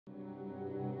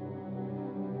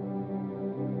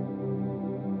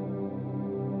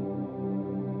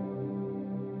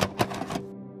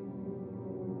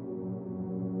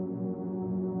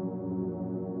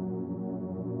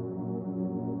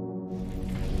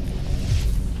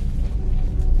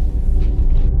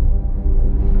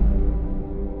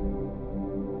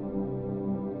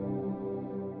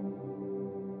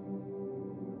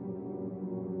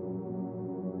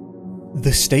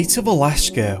The state of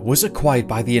Alaska was acquired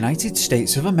by the United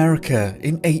States of America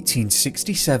in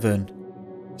 1867.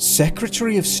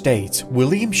 Secretary of State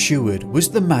William Seward was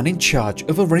the man in charge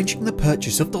of arranging the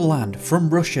purchase of the land from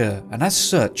Russia, and as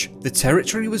such, the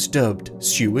territory was dubbed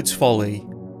Seward's Folly.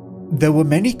 There were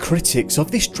many critics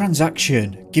of this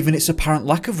transaction, given its apparent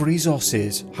lack of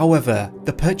resources. However,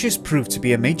 the purchase proved to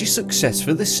be a major success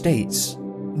for the states,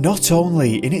 not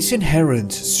only in its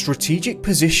inherent strategic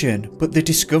position, but the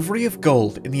discovery of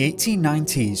gold in the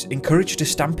 1890s encouraged a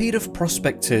stampede of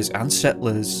prospectors and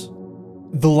settlers.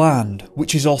 The land,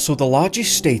 which is also the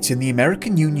largest state in the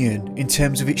American Union in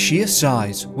terms of its sheer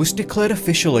size, was declared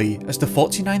officially as the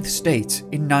 49th state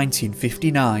in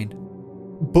 1959.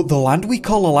 But the land we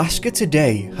call Alaska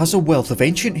today has a wealth of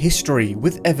ancient history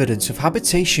with evidence of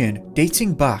habitation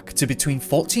dating back to between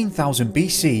 14,000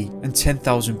 BC and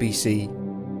 10,000 BC.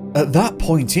 At that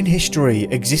point in history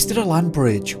existed a land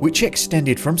bridge which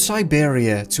extended from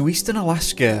Siberia to eastern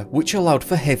Alaska, which allowed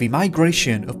for heavy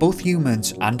migration of both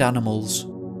humans and animals.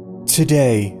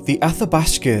 Today, the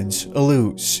Athabaskans,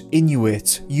 Aleuts,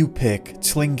 Inuit, Yupik,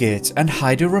 Tlingit and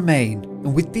Haida remain,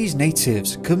 and with these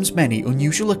natives comes many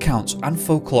unusual accounts and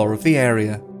folklore of the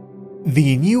area.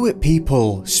 The Inuit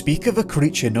people speak of a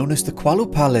creature known as the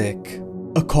Qualupalik.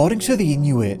 According to the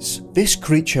Inuits, this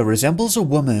creature resembles a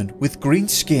woman with green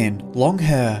skin, long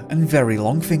hair and very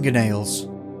long fingernails.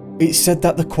 It's said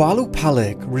that the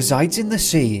Qualupalik resides in the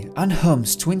sea and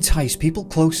hums to entice people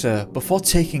closer before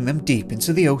taking them deep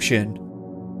into the ocean.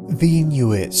 The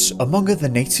Inuits, among other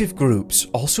native groups,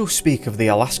 also speak of the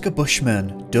Alaska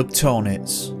Bushmen, dubbed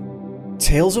Tornits.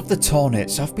 Tales of the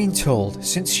Tornits have been told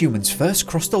since humans first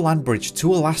crossed the land bridge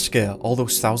to Alaska all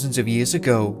those thousands of years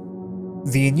ago.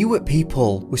 The Inuit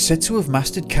people were said to have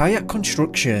mastered kayak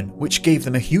construction, which gave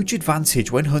them a huge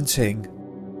advantage when hunting.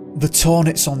 The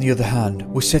Tornits, on the other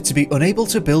hand, were said to be unable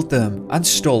to build them and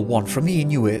stole one from the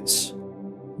Inuits.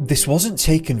 This wasn't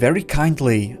taken very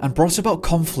kindly and brought about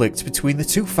conflict between the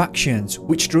two factions,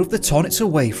 which drove the Tornits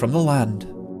away from the land.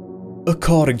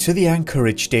 According to the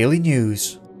Anchorage Daily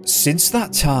News, since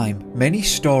that time, many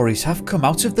stories have come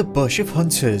out of the bush of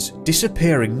hunters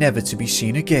disappearing never to be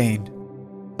seen again.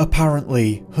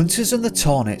 Apparently, hunters and the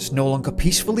Tornits no longer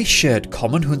peacefully shared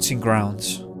common hunting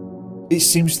grounds. It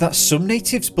seems that some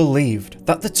natives believed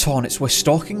that the Tornits were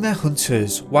stalking their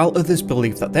hunters, while others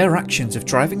believed that their actions of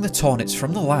driving the Tornits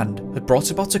from the land had brought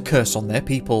about a curse on their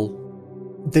people.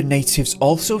 The natives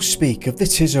also speak of the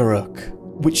Tizaruk,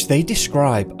 which they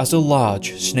describe as a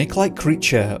large, snake-like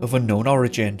creature of unknown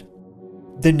origin.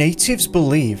 The natives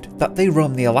believed that they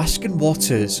roamed the Alaskan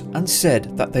waters and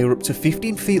said that they were up to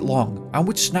 15 feet long and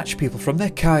would snatch people from their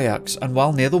kayaks and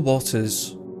while near the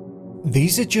waters.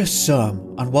 These are just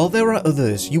some, and while there are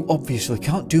others, you obviously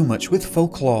can't do much with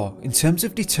folklore in terms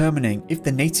of determining if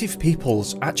the native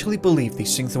peoples actually believe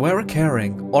these things were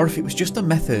occurring or if it was just a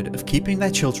method of keeping their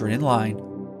children in line.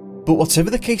 But whatever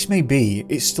the case may be,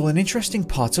 it's still an interesting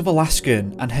part of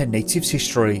Alaskan and her natives'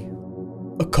 history.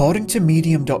 According to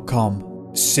Medium.com,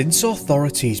 since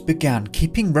authorities began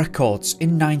keeping records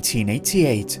in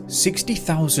 1988,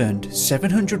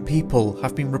 60,700 people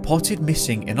have been reported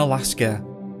missing in Alaska.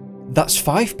 That's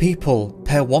 5 people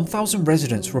per 1,000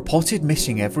 residents reported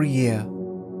missing every year.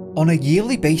 On a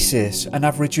yearly basis, an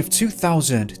average of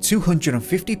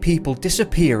 2,250 people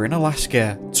disappear in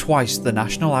Alaska, twice the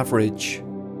national average.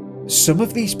 Some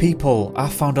of these people are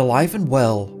found alive and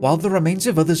well, while the remains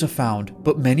of others are found,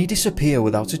 but many disappear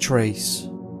without a trace.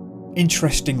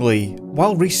 Interestingly,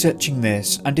 while researching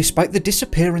this, and despite the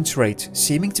disappearance rate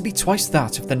seeming to be twice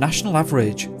that of the national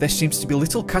average, there seems to be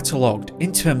little catalogued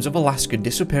in terms of Alaskan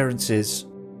disappearances.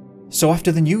 So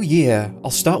after the new year,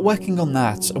 I'll start working on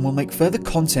that and will make further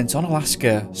content on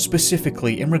Alaska,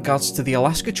 specifically in regards to the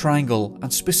Alaska Triangle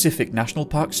and specific national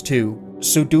parks too,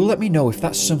 so do let me know if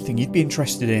that's something you'd be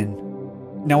interested in.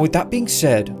 Now with that being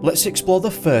said, let's explore the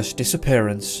first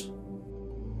disappearance.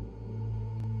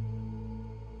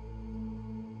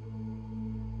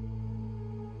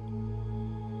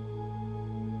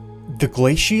 The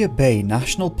Glacier Bay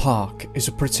National Park is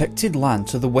a protected land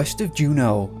to the west of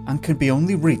Juneau and can be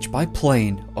only reached by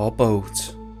plane or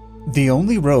boat. The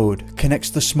only road connects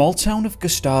the small town of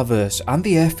Gustavus and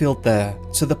the airfield there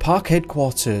to the park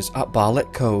headquarters at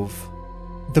Bartlett Cove.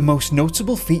 The most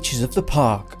notable features of the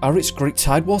park are its great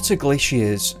tidewater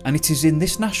glaciers, and it is in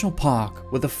this national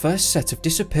park where the first set of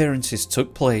disappearances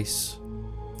took place.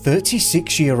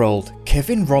 36-year-old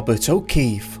Kevin Robert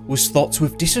O'Keefe was thought to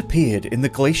have disappeared in the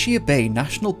Glacier Bay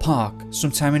National Park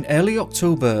sometime in early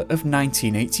October of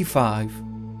 1985.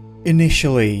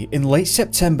 Initially, in late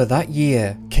September that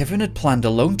year, Kevin had planned a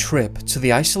lone trip to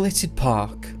the isolated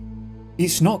park.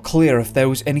 It's not clear if there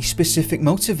was any specific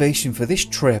motivation for this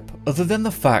trip other than the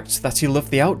fact that he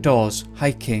loved the outdoors,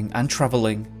 hiking and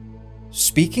travelling.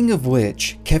 Speaking of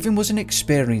which, Kevin was an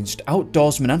experienced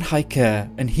outdoorsman and hiker,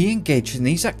 and he engaged in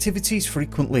these activities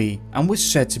frequently and was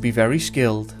said to be very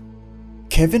skilled.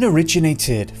 Kevin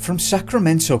originated from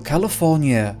Sacramento,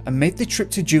 California and made the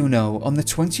trip to Juneau on the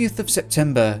 20th of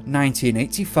September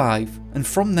 1985, and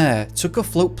from there took a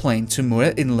float plane to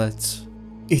Muir Inlet.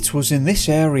 It was in this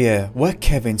area where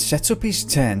Kevin set up his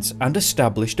tent and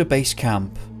established a base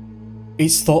camp.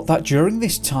 It's thought that during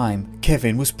this time,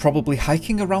 Kevin was probably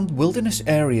hiking around wilderness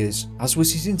areas, as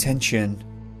was his intention.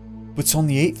 But on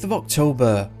the 8th of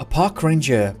October, a park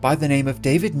ranger by the name of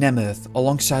David Nemeth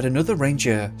alongside another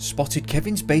ranger spotted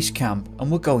Kevin's base camp and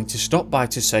were going to stop by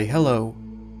to say hello.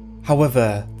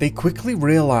 However, they quickly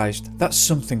realised that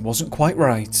something wasn't quite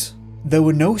right. There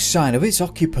were no sign of its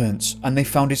occupants, and they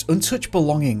found his untouched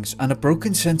belongings and a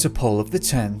broken centre pole of the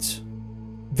tent.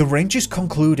 The rangers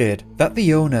concluded that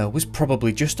the owner was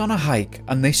probably just on a hike,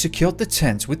 and they secured the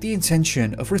tent with the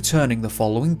intention of returning the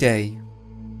following day.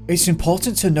 It's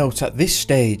important to note at this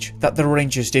stage that the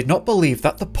rangers did not believe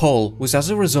that the pole was as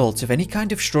a result of any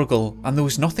kind of struggle, and there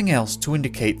was nothing else to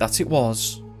indicate that it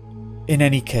was. In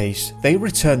any case, they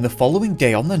returned the following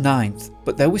day on the 9th,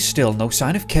 but there was still no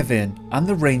sign of Kevin, and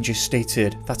the rangers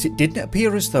stated that it didn't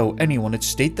appear as though anyone had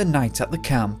stayed the night at the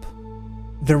camp.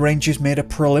 The rangers made a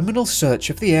preliminary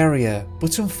search of the area,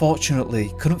 but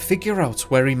unfortunately couldn't figure out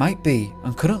where he might be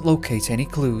and couldn't locate any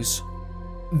clues.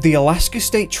 The Alaska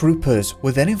State Troopers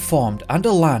were then informed and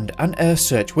a land and air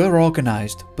search were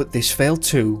organised, but this failed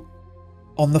too.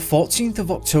 On the 14th of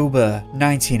October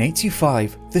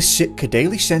 1985, the Sitka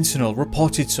Daily Sentinel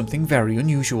reported something very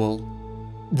unusual.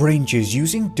 Rangers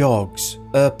using dogs,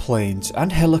 airplanes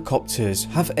and helicopters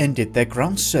have ended their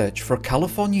ground search for a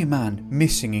California man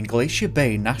missing in Glacier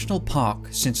Bay National Park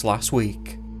since last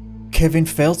week. Kevin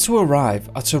failed to arrive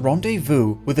at a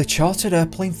rendezvous with a chartered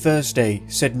airplane Thursday,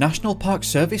 said National Park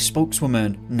Service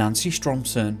spokeswoman Nancy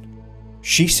Stromson.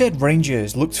 She said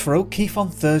rangers looked for O'Keefe on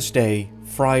Thursday,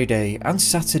 Friday and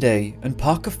Saturday, and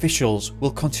park officials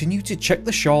will continue to check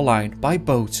the shoreline by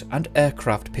boat and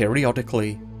aircraft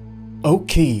periodically.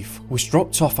 O'Keefe was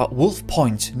dropped off at Wolf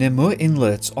Point near Muir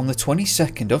Inlet on the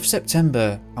 22nd of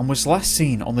September and was last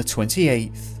seen on the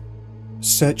 28th.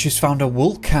 Searchers found a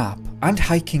wool cap and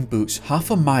hiking boots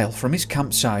half a mile from his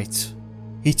campsite.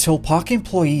 He told park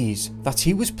employees that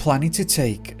he was planning to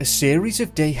take a series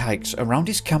of day hikes around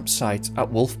his campsite at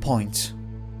Wolf Point.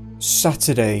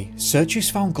 Saturday,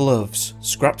 searchers found gloves,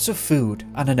 scraps of food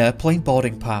and an airplane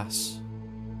boarding pass.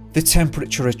 The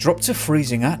temperature has dropped to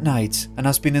freezing at night and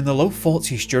has been in the low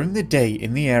 40s during the day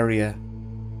in the area.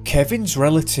 Kevin's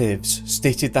relatives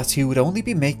stated that he would only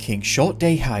be making short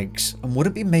day hikes and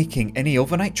wouldn't be making any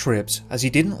overnight trips as he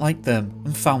didn't like them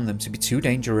and found them to be too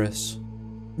dangerous.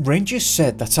 Rangers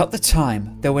said that at the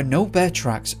time there were no bear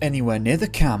tracks anywhere near the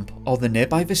camp or the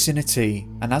nearby vicinity,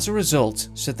 and as a result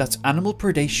said that animal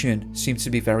predation seemed to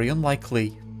be very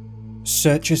unlikely.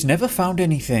 Searchers never found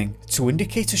anything to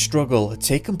indicate a struggle had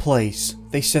taken place.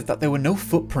 They said that there were no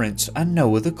footprints and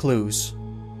no other clues.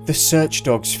 The search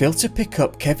dogs failed to pick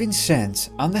up Kevin's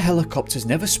scent, and the helicopters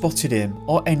never spotted him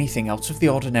or anything out of the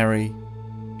ordinary.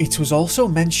 It was also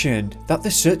mentioned that the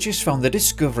searchers found the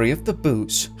discovery of the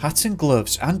boots, hat and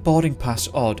gloves and boarding pass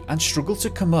odd and struggled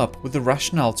to come up with a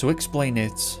rationale to explain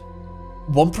it.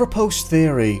 One proposed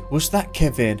theory was that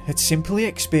Kevin had simply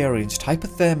experienced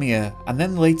hypothermia and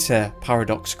then later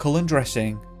paradoxical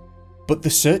undressing, but the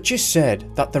searchers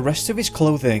said that the rest of his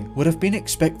clothing would have been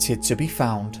expected to be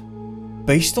found.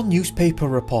 Based on newspaper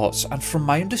reports and from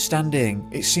my understanding,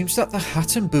 it seems that the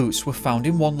hat and boots were found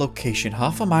in one location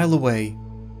half a mile away,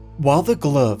 while the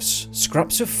gloves,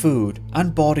 scraps of food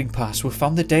and boarding pass were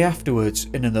found the day afterwards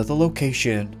in another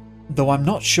location, though I'm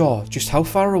not sure just how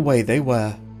far away they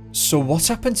were. So what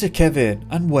happened to Kevin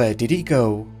and where did he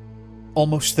go?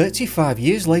 Almost 35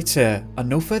 years later and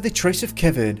no further trace of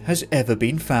Kevin has ever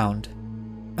been found.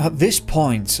 At this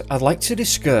point, I'd like to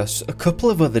discuss a couple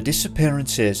of other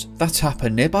disappearances that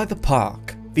happened nearby the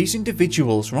park. These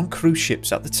individuals were on cruise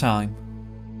ships at the time.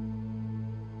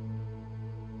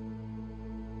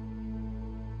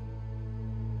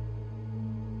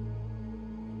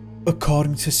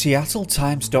 According to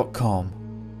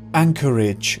SeattleTimes.com,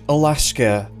 Anchorage,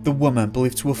 Alaska, the woman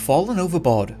believed to have fallen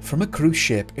overboard from a cruise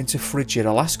ship into frigid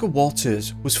Alaska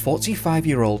waters was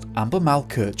 45-year-old Amber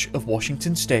Malkuch of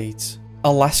Washington State,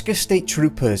 Alaska State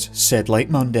Troopers said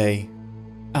late Monday.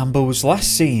 Amber was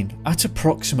last seen at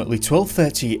approximately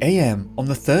 12:30 AM on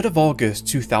the 3rd of August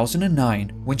 2009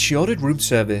 when she ordered room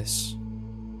service.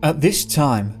 At this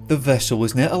time, the vessel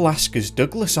was near Alaska's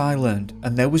Douglas Island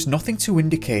and there was nothing to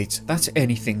indicate that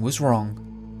anything was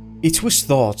wrong. It was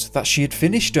thought that she had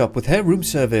finished up with her room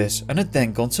service and had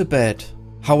then gone to bed.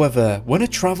 However, when a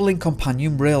travelling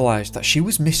companion realised that she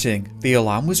was missing, the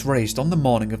alarm was raised on the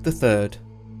morning of the 3rd.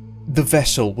 The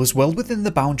vessel was well within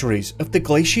the boundaries of the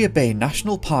Glacier Bay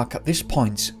National Park at this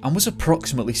point and was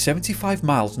approximately 75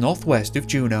 miles northwest of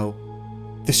Juneau.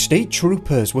 The state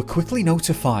troopers were quickly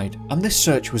notified and the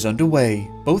search was underway.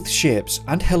 Both ships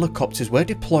and helicopters were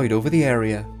deployed over the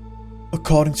area.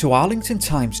 According to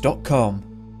ArlingtonTimes.com,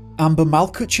 Amber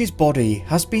Malkuch's body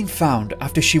has been found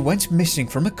after she went missing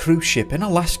from a cruise ship in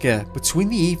Alaska between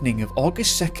the evening of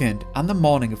August 2nd and the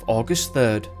morning of August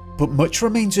 3rd, but much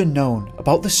remains unknown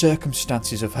about the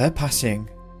circumstances of her passing.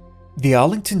 The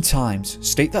Arlington Times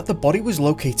state that the body was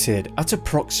located at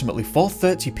approximately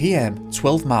 4:30 PM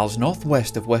 12 miles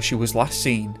northwest of where she was last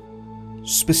seen.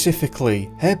 Specifically,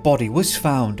 her body was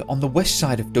found on the west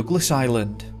side of Douglas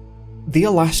Island. The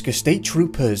Alaska State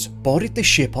Troopers boarded the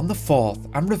ship on the 4th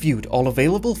and reviewed all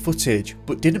available footage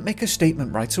but didn't make a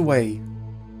statement right away.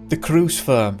 The cruise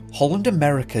firm Holland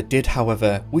America did,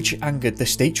 however, which angered the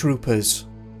State Troopers.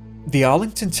 The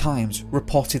Arlington Times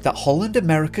reported that Holland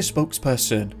America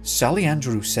spokesperson Sally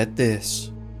Andrews said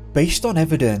this: "Based on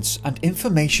evidence and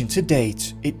information to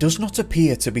date, it does not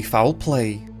appear to be foul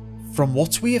play. From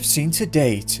what we have seen to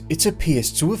date, it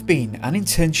appears to have been an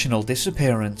intentional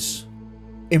disappearance."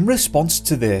 In response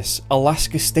to this,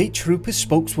 Alaska State Troopers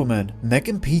spokeswoman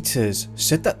Megan Peters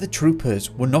said that the troopers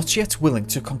were not yet willing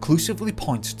to conclusively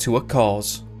point to a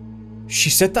cause. She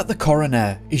said that the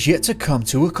coroner is yet to come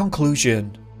to a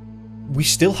conclusion. "We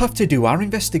still have to do our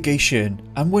investigation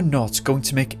and we're not going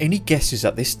to make any guesses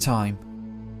at this time."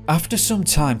 After some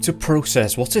time to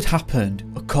process what had happened,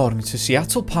 according to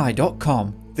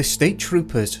SeattlePie.com, the state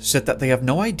troopers said that they have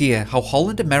no idea how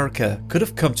Holland America could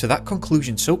have come to that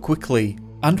conclusion so quickly,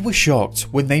 and were shocked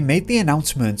when they made the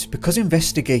announcement because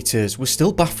investigators were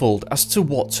still baffled as to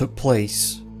what took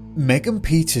place. Megan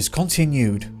Peters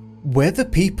continued, "We're the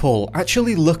people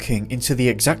actually looking into the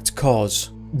exact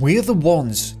cause. We're the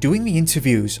ones doing the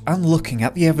interviews and looking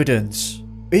at the evidence.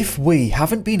 If we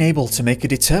haven't been able to make a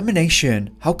determination,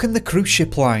 how can the cruise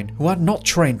ship line, who are not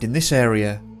trained in this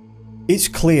area?" It's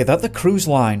clear that the cruise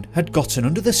line had gotten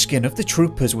under the skin of the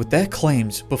troopers with their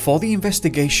claims before the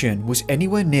investigation was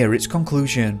anywhere near its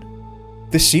conclusion.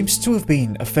 There seems to have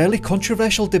been a fairly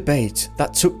controversial debate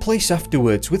that took place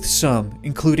afterwards, with some,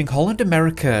 including Holland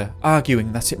America,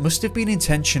 arguing that it must have been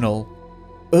intentional.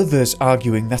 Others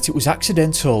arguing that it was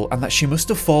accidental and that she must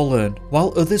have fallen,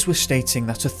 while others were stating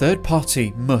that a third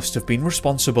party must have been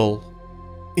responsible.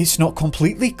 It's not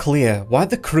completely clear why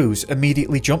the crews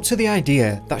immediately jumped to the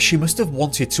idea that she must have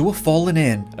wanted to have fallen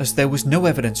in, as there was no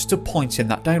evidence to point in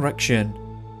that direction.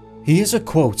 Here's a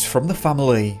quote from the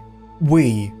family: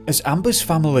 "We, as Amber's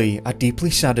family, are deeply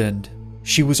saddened.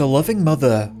 She was a loving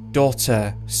mother,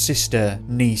 daughter, sister,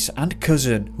 niece and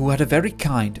cousin who had a very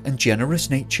kind and generous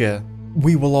nature.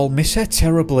 We will all miss her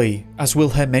terribly, as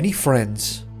will her many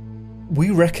friends. We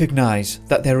recognise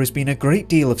that there has been a great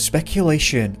deal of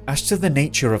speculation as to the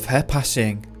nature of her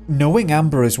passing. Knowing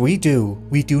Amber as we do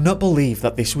not believe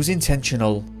that this was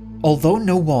intentional. Although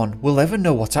no one will ever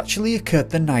know what actually occurred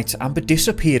the night Amber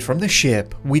disappeared from the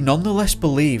ship, we nonetheless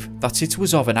believe that it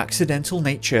was of an accidental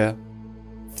nature.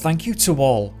 Thank you to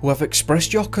all who have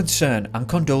expressed your concern and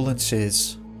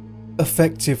condolences."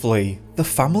 Effectively, the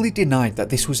family denied that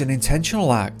this was an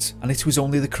intentional act, and it was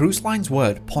only the cruise line's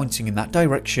word pointing in that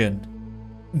direction.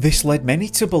 This led many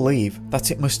to believe that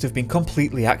it must have been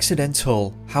completely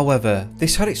accidental. However,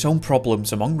 this had its own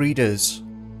problems among readers.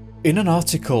 In an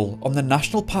article on the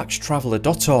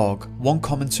nationalparkstraveller.org, one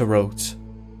commenter wrote,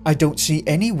 "I don't see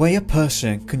any way a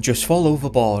person can just fall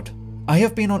overboard. I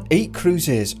have been on 8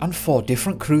 cruises and 4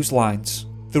 different cruise lines.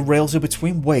 The rails are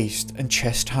between waist and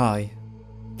chest high."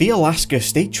 The Alaska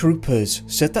State Troopers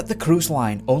said that the cruise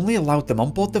line only allowed them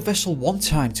on board the vessel one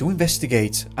time to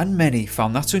investigate, and many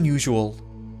found that unusual.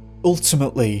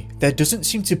 Ultimately, there doesn't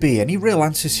seem to be any real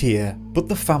answers here, but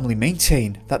the family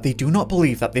maintain that they do not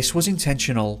believe that this was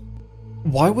intentional.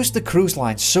 Why was the cruise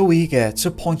line so eager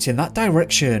to point in that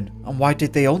direction, and why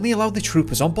did they only allow the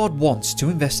troopers on board once to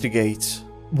investigate?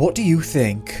 What do you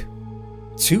think?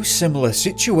 2 similar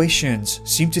situations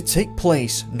seem to take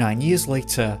place 9 years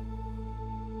later.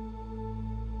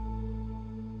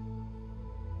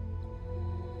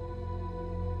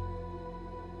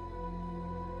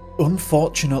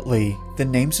 Unfortunately, the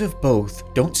names of both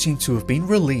don't seem to have been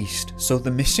released, so the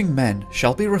missing men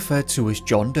shall be referred to as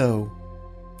John Doe.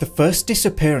 The first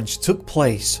disappearance took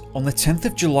place on the 10th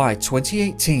of July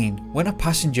 2018 when a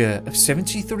passenger of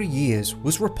 73 years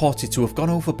was reported to have gone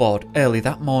overboard early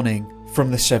that morning from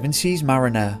the Seven Seas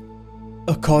Mariner.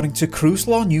 According to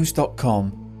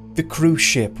cruiselawnews.com, the cruise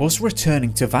ship was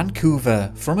returning to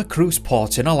Vancouver from a cruise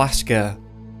port in Alaska.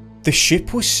 The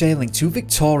ship was sailing to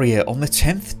Victoria on the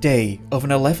 10th day of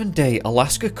an 11-day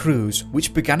Alaska cruise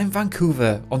which began in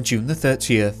Vancouver on June the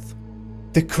 30th.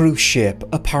 The cruise ship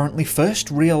apparently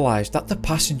first realised that the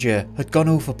passenger had gone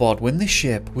overboard when the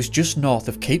ship was just north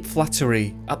of Cape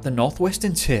Flattery at the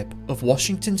northwestern tip of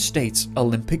Washington State's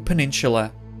Olympic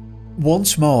Peninsula.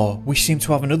 Once more, we seem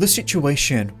to have another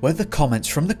situation where the comments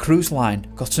from the cruise line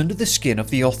got under the skin of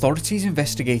the authorities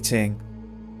investigating.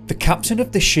 The captain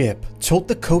of the ship told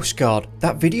the Coast Guard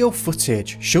that video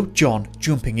footage showed John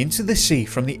jumping into the sea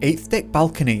from the 8th deck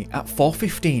balcony at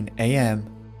 4:15 AM.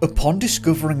 Upon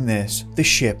discovering this, the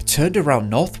ship turned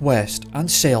around northwest and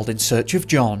sailed in search of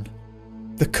John.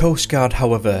 The Coast Guard,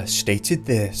 however, stated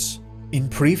this: "In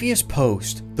previous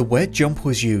post, the word jump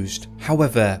was used,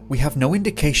 however, we have no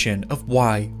indication of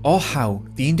why or how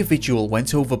the individual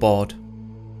went overboard.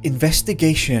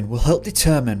 Investigation will help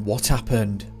determine what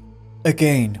happened."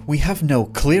 Again, we have no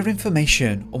clear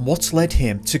information on what's led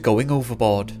him to going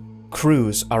overboard.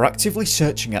 Crews are actively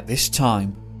searching at this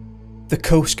time. The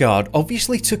Coast Guard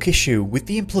obviously took issue with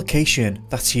the implication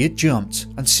that he had jumped,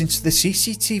 and since the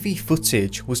CCTV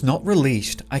footage was not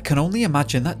released, I can only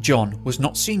imagine that John was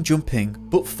not seen jumping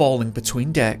but falling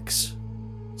between decks.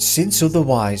 Since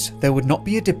otherwise there would not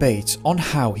be a debate on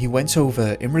how he went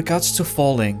over in regards to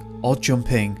falling or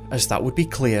jumping, as that would be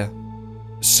clear.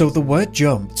 So the word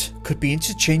jumped could be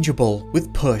interchangeable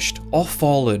with pushed or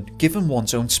fallen given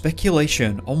one's own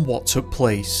speculation on what took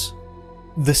place.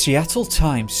 The Seattle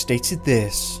Times stated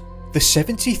this: "The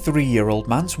 73-year-old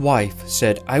man's wife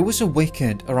said I was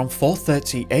awakened around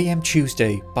 4:30 AM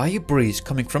Tuesday by a breeze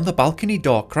coming from the balcony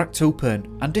door cracked open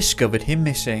and discovered him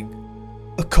missing."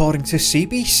 According to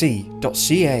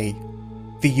CBC.ca,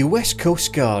 the US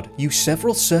Coast Guard used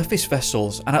several surface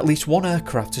vessels and at least one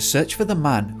aircraft to search for the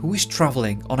man who was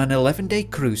travelling on an 11-day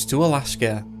cruise to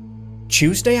Alaska.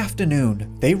 Tuesday afternoon,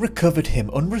 they recovered him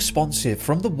unresponsive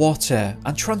from the water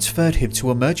and transferred him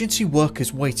to emergency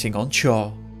workers waiting on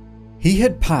shore. He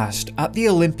had passed at the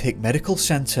Olympic Medical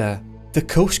Center. The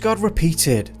Coast Guard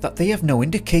repeated that they have no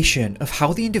indication of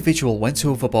how the individual went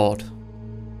overboard.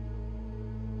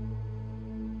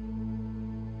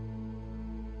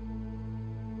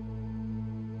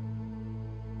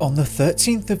 On the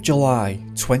 13th of July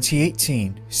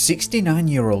 2018,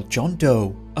 69-year-old John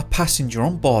Doe, a passenger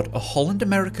on board a Holland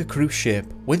America cruise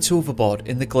ship, went overboard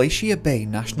in the Glacier Bay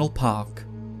National Park.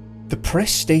 The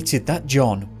press stated that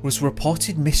John was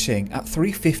reported missing at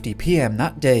 3:50 PM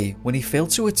that day when he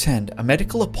failed to attend a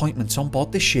medical appointment on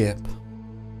board the ship.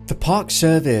 The Park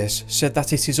Service said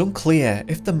that it is unclear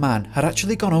if the man had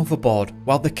actually gone overboard,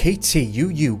 while the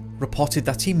KTUU reported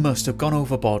that he must have gone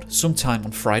overboard sometime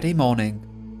on Friday morning.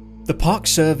 The Park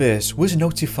Service was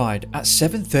notified at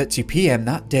 7:30 PM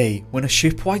that day when a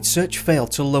ship-wide search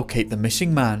failed to locate the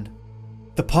missing man.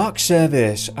 The Park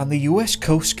Service and the US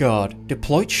Coast Guard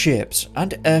deployed ships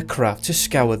and aircraft to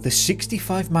scour the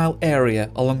 65-mile area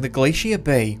along the Glacier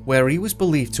Bay where he was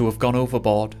believed to have gone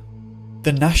overboard.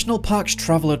 The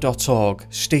NationalParksTraveler.org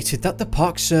stated that the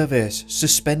Park Service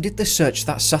suspended the search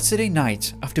that Saturday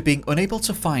night after being unable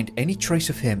to find any trace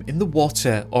of him in the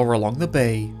water or along the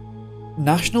bay.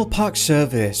 National Park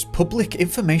Service Public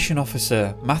Information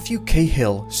Officer Matthew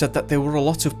Cahill said that there were a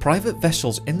lot of private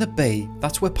vessels in the bay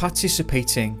that were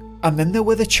participating, and then there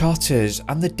were the charters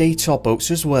and the day tour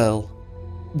boats as well.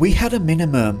 "We had a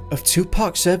minimum of 2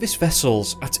 Park Service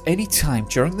vessels at any time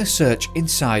during the search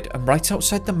inside and right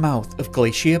outside the mouth of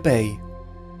Glacier Bay."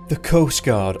 The Coast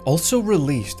Guard also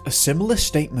released a similar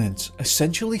statement,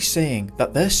 essentially saying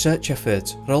that their search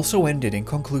efforts had also ended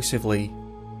inconclusively.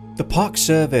 The Park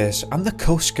Service and the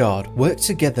Coast Guard worked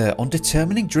together on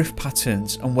determining drift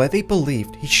patterns and where they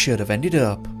believed he should have ended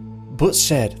up, but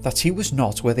said that he was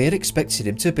not where they had expected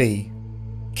him to be.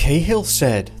 Cahill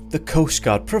said, "The Coast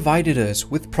Guard provided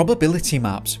us with probability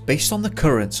maps based on the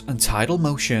currents and tidal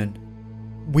motion.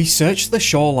 We searched the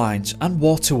shorelines and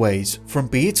waterways from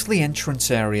Beardsley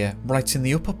entrance area right in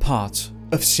the upper part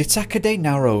of Sitakaday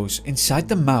Narrows inside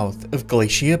the mouth of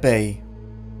Glacier Bay.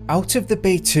 Out of the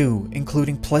bay too,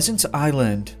 including Pleasant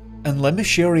Island and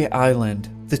Lemuria Island,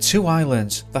 the 2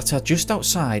 islands that are just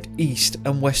outside, east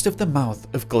and west of the mouth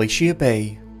of Glacier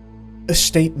Bay." A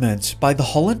statement by the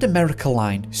Holland America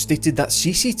Line stated that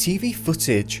CCTV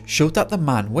footage showed that the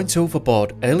man went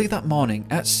overboard early that morning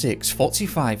at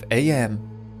 6:45 AM.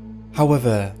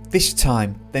 However, this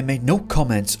time they made no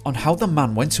comment on how the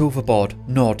man went overboard,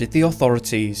 nor did the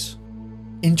authorities.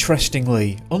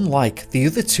 Interestingly, unlike the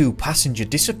other two passenger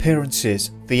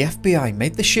disappearances, the FBI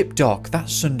made the ship dock that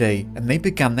Sunday and they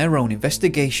began their own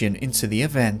investigation into the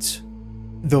event.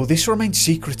 Though this remains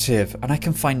secretive and I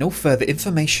can find no further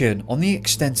information on the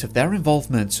extent of their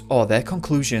involvement or their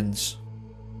conclusions.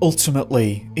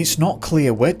 Ultimately, it's not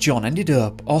clear where John ended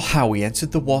up or how he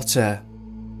entered the water.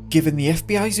 Given the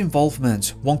FBI's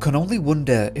involvement, one can only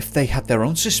wonder if they had their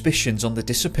own suspicions on the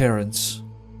disappearance.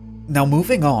 Now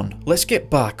moving on, let's get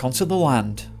back onto the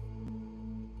land.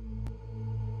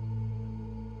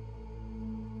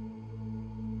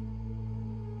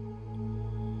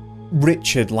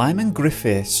 Richard Lyman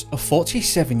Griffiths, a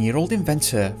 47-year-old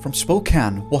inventor from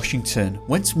Spokane, Washington,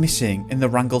 went missing in the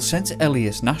Wrangell St.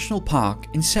 Elias National Park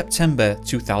in September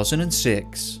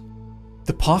 2006.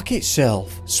 The park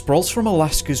itself sprawls from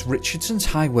Alaska's Richardson's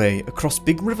Highway across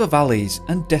big river valleys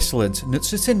and desolate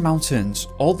Nutserton Mountains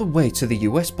all the way to the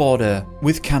US border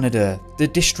with Canada. The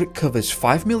district covers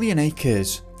 5 million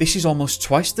acres. This is almost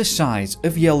twice the size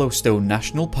of Yellowstone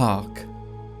National Park.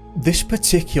 This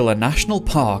particular national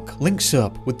park links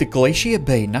up with the Glacier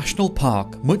Bay National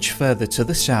Park much further to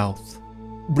the south.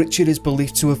 Richard is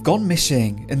believed to have gone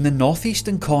missing in the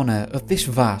northeastern corner of this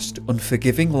vast,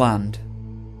 unforgiving land.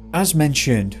 As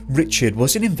mentioned, Richard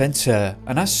was an inventor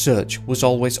and as such was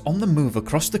always on the move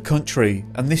across the country,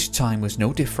 and this time was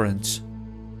no different.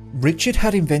 Richard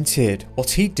had invented what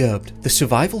he dubbed the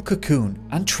survival cocoon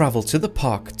and travelled to the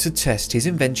park to test his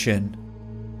invention.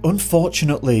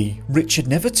 Unfortunately, Richard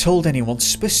never told anyone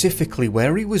specifically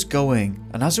where he was going,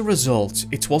 and as a result,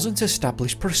 it wasn't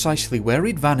established precisely where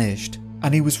he'd vanished,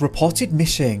 and he was reported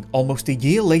missing almost a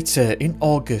year later in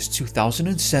August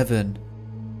 2007.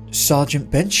 Sergeant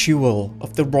Ben Sewell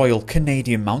of the Royal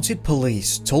Canadian Mounted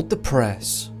Police told the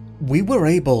press, "We were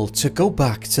able to go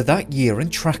back to that year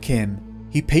and track him.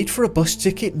 He paid for a bus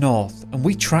ticket north and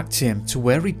we tracked him to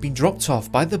where he'd been dropped off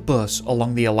by the bus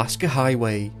along the Alaska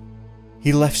Highway.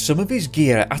 He left some of his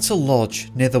gear at a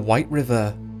lodge near the White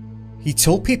River. He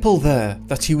told people there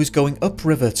that he was going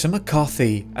upriver to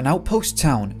McCarthy, an outpost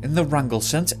town in the Wrangell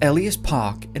St. Elias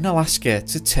Park in Alaska,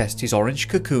 to test his orange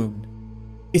cocoon."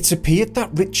 It appeared that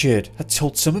Richard had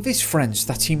told some of his friends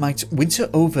that he might winter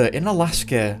over in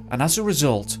Alaska, and as a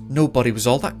result, nobody was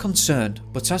all that concerned,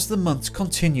 but as the months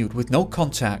continued with no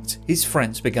contact, his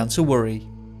friends began to worry.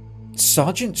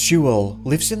 Sergeant Sewell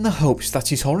lives in the hopes that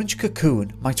his orange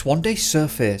cocoon might one day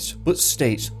surface, but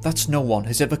states that no one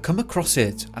has ever come across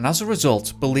it, and as a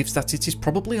result believes that it is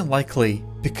probably unlikely,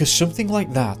 because something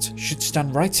like that should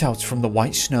stand right out from the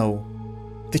white snow.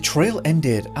 The trail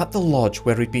ended at the lodge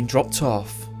where he'd been dropped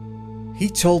off. He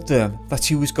told them that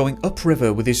he was going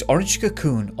upriver with his orange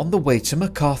cocoon on the way to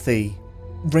McCarthy.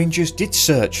 Rangers did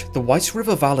search the White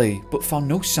River Valley but found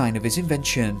no sign of his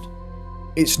invention.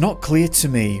 It's not clear to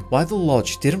me why the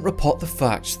lodge didn't report the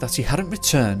fact that he hadn't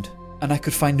returned, and I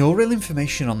could find no real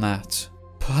information on that.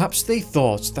 Perhaps they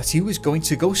thought that he was going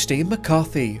to go stay in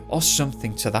McCarthy or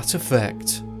something to that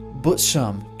effect, but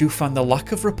some do find the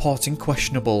lack of reporting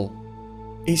questionable.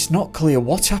 It's not clear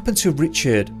what happened to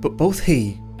Richard, but both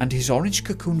he and his orange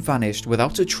cocoon vanished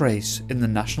without a trace in the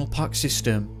national park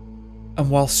system. And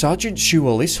while Sergeant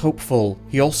Sewell is hopeful,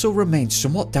 he also remains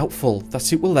somewhat doubtful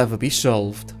that it will ever be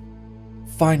solved.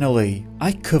 Finally,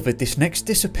 I covered this next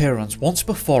disappearance once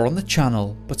before on the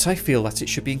channel, but I feel that it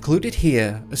should be included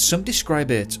here as some describe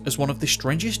it as one of the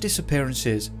strangest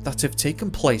disappearances that have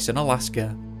taken place in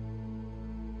Alaska.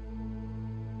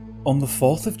 On the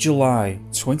 4th of July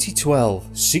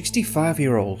 2012,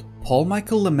 65-year-old Paul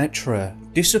Michael Lemaitre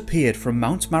disappeared from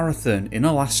Mount Marathon in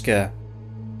Alaska.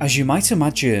 As you might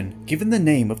imagine, given the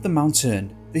name of the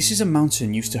mountain, this is a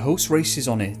mountain used to host races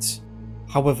on it.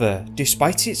 However,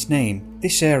 despite its name,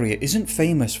 this area isn't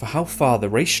famous for how far the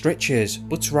race stretches,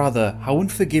 but rather how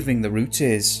unforgiving the route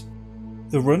is.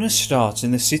 The runners start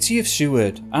in the city of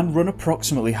Seward and run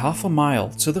approximately half a mile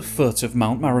to the foot of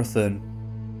Mount Marathon.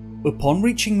 Upon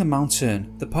reaching the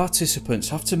mountain, the participants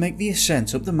have to make the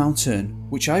ascent up the mountain,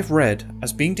 which I've read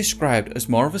as being described as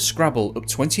more of a scrabble up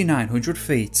 2,900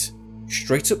 feet,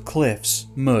 straight up cliffs,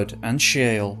 mud and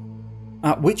shale.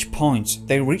 At which point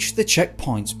they reach the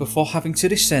checkpoint before having to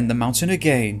descend the mountain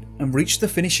again and reach the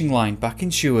finishing line back in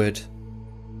Seward.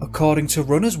 According to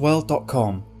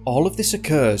runnersworld.com, all of this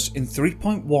occurs in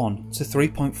 3.1 to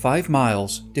 3.5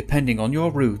 miles depending on your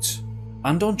route,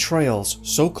 and on trails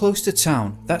so close to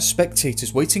town that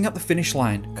spectators waiting at the finish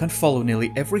line can follow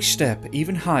nearly every step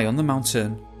even high on the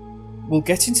mountain. We'll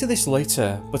get into this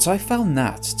later, but I found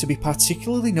that to be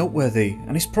particularly noteworthy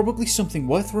and is probably something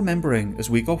worth remembering as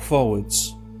we go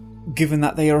forwards. given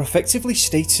that they are effectively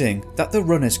stating that the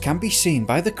runners can be seen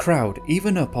by the crowd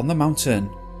even up on the mountain.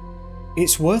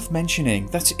 It's worth mentioning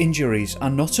that injuries are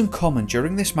not uncommon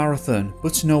during this marathon,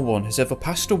 but no one has ever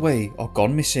passed away or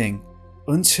gone missing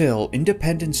until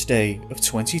Independence Day of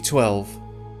 2012.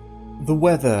 The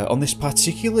weather on this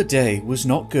particular day was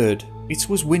not good. It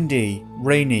was windy,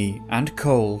 rainy and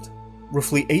cold,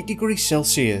 roughly 8 degrees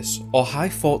Celsius or high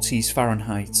 40s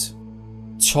Fahrenheit.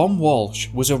 Tom Walsh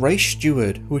was a race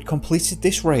steward who had completed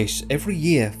this race every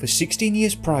year for 16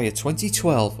 years prior to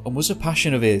 2012 and was a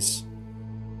passion of his.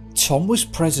 Tom was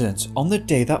present on the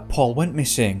day that Paul went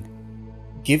missing.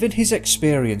 Given his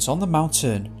experience on the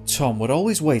mountain, Tom would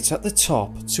always wait at the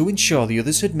top to ensure the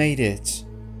others had made it.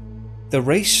 The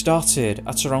race started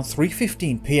at around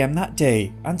 3:15 PM that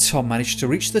day, and Tom managed to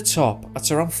reach the top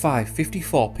at around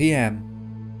 5:54 PM.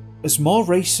 As more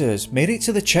racers made it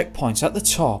to the checkpoints at the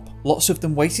top, lots of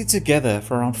them waited together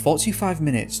for around 45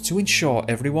 minutes to ensure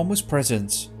everyone was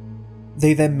present.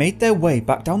 They then made their way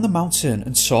back down the mountain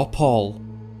and saw Paul.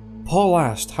 Paul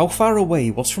asked how far away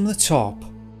he was from the top.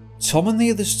 Tom and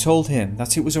the others told him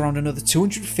that it was around another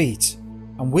 200 feet,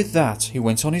 and with that he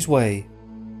went on his way.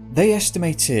 They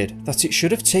estimated that it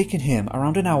should have taken him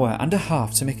around an hour and a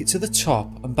half to make it to the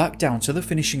top and back down to the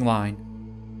finishing line.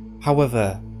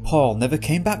 However, Paul never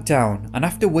came back down, and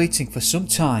after waiting for some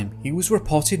time he was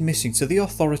reported missing to the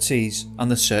authorities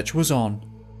and the search was on.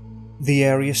 The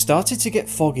area started to get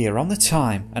foggy around the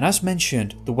time, and as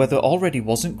mentioned, the weather already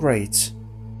wasn't great.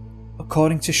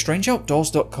 According to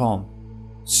StrangeOutdoors.com,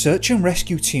 search and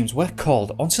rescue teams were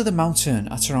called onto the mountain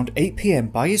at around 8 PM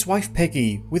by his wife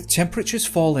Peggy, with temperatures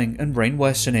falling and rain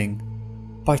worsening.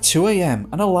 By 2 AM,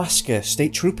 an Alaska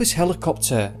State Troopers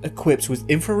helicopter equipped with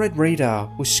infrared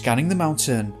radar was scanning the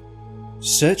mountain.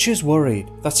 Searchers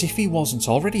worried that if he wasn't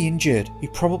already injured, he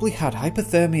probably had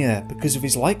hypothermia because of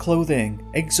his light clothing,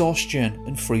 exhaustion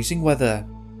and freezing weather.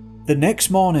 The next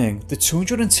morning, the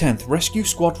 210th Rescue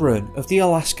Squadron of the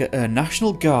Alaska Air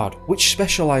National Guard, which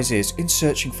specialises in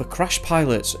searching for crashed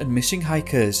pilots and missing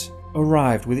hikers,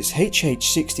 arrived with its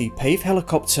HH-60 PAVE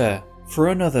helicopter for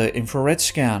another infrared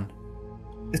scan.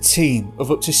 A team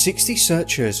of up to 60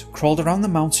 searchers crawled around the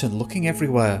mountain looking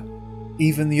everywhere,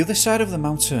 even the other side of the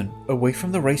mountain, away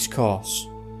from the racecourse.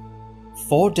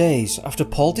 4 days after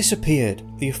Paul disappeared,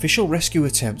 the official rescue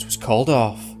attempt was called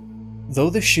off. Though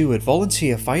the Seward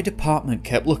Volunteer Fire Department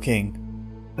kept looking,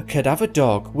 a cadaver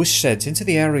dog was sent into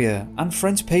the area and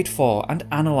friends paid for and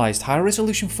analysed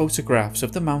high-resolution photographs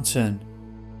of the mountain.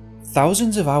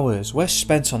 Thousands of hours were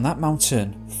spent on that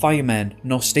mountain. Firemen,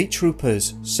 nor state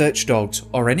troopers, search dogs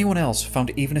or anyone else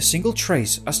found even a single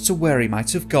trace as to where he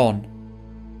might have gone.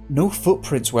 No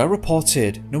footprints were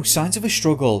reported, no signs of a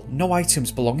struggle, no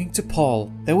items belonging to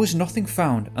Paul. There was nothing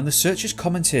found, and the searchers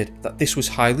commented that this was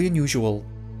highly unusual.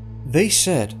 They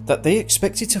said that they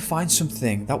expected to find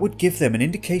something that would give them an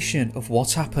indication of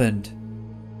what happened.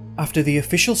 After the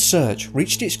official search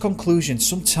reached its conclusion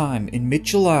sometime in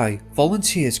mid-July,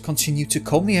 volunteers continued to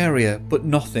comb the area, but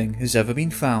nothing has ever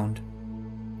been found.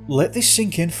 Let this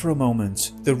sink in for a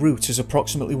moment. The route is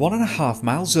approximately 1.5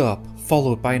 miles up,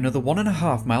 followed by another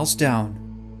 1.5 miles down.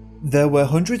 There were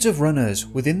hundreds of runners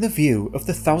within the view of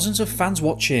the thousands of fans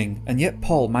watching, and yet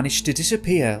Paul managed to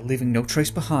disappear, leaving no trace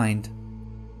behind.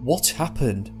 What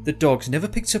happened? The dogs never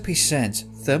picked up his scent,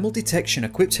 thermal detection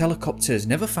equipped helicopters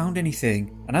never found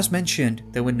anything, and as mentioned,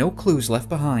 there were no clues left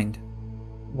behind.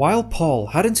 While Paul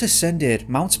hadn't ascended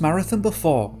Mount Marathon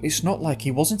before, it's not like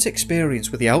he wasn't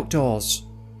experienced with the outdoors.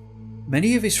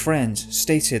 Many of his friends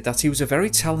stated that he was a very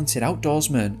talented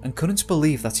outdoorsman and couldn't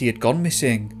believe that he had gone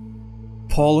missing.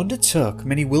 Paul undertook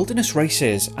many wilderness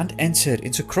races and entered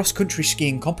into cross-country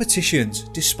skiing competitions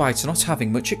despite not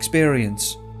having much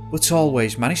experience, but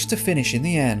always managed to finish in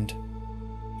the end.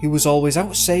 He was always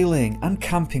out sailing and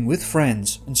camping with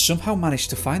friends, and somehow managed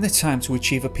to find the time to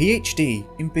achieve a PhD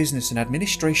in business and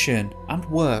administration, and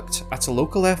worked at a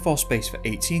local Air Force base for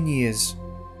 18 years.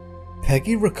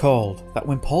 Peggy recalled that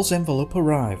when Paul's envelope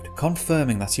arrived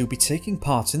confirming that he would be taking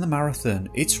part in the marathon,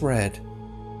 it read,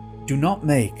 "Do not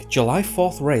make July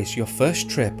 4th race your first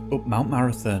trip up Mount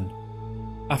Marathon."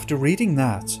 After reading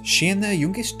that, she and their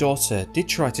youngest daughter did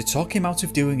try to talk him out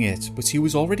of doing it, but he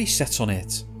was already set on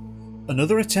it.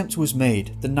 Another attempt was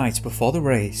made the night before the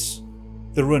race.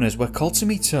 The runners were called to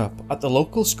meet up at the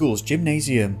local school's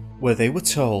gymnasium, where they were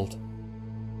told,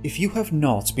 "If you have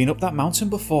not been up that mountain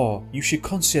before, you should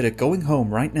consider going home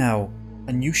right now,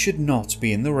 and you should not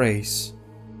be in the race."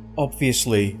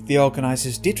 Obviously, the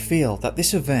organisers did feel that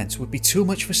this event would be too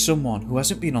much for someone who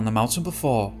hasn't been on the mountain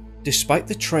before, despite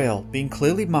the trail being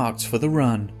clearly marked for the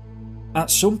run. At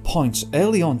some point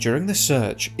early on during the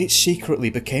search, it secretly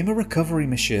became a recovery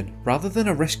mission rather than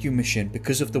a rescue mission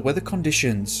because of the weather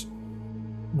conditions.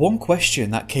 One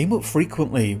question that came up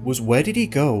frequently was, where did he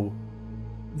go?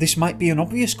 This might be an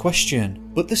obvious question,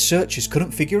 but the searchers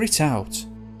couldn't figure it out.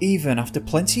 Even after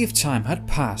plenty of time had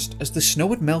passed, as the snow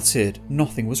had melted,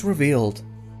 nothing was revealed.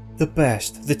 The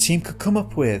best the team could come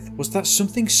up with was that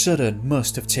something sudden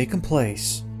must have taken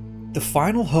place. The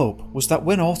final hope was that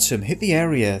when autumn hit the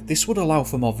area, this would allow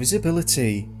for more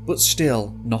visibility, but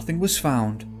still, nothing was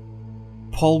found.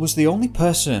 Paul was the only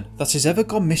person that has ever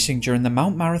gone missing during the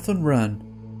Mount Marathon run,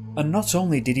 and not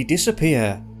only did he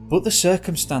disappear, but the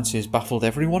circumstances baffled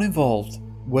everyone involved.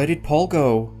 Where did Paul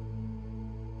go?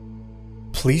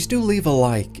 Please do leave a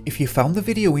like if you found the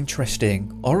video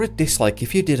interesting, or a dislike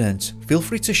if you didn't. Feel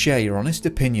free to share your honest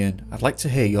opinion, I'd like to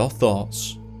hear your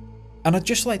thoughts. And I'd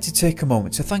just like to take a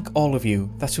moment to thank all of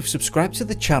you that have subscribed to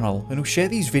the channel and who share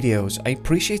these videos. I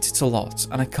appreciate it a lot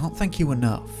and I can't thank you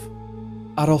enough.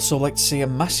 I'd also like to say a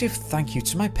massive thank you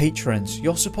to my patrons.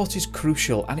 Your support is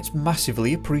crucial and it's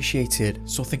massively appreciated,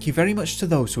 so thank you very much to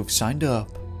those who have signed up.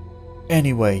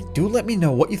 Anyway, do let me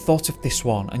know what you thought of this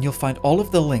one and you'll find all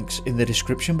of the links in the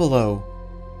description below.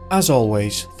 As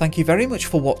always, thank you very much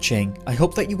for watching. I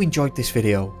hope that you enjoyed this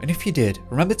video, and if you did,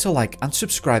 remember to like and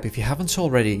subscribe if you haven't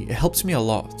already, it helps me a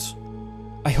lot.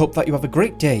 I hope that you have a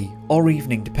great day, or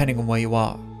evening depending on where you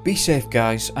are. Be safe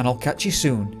guys, and I'll catch you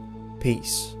soon.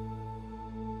 Peace.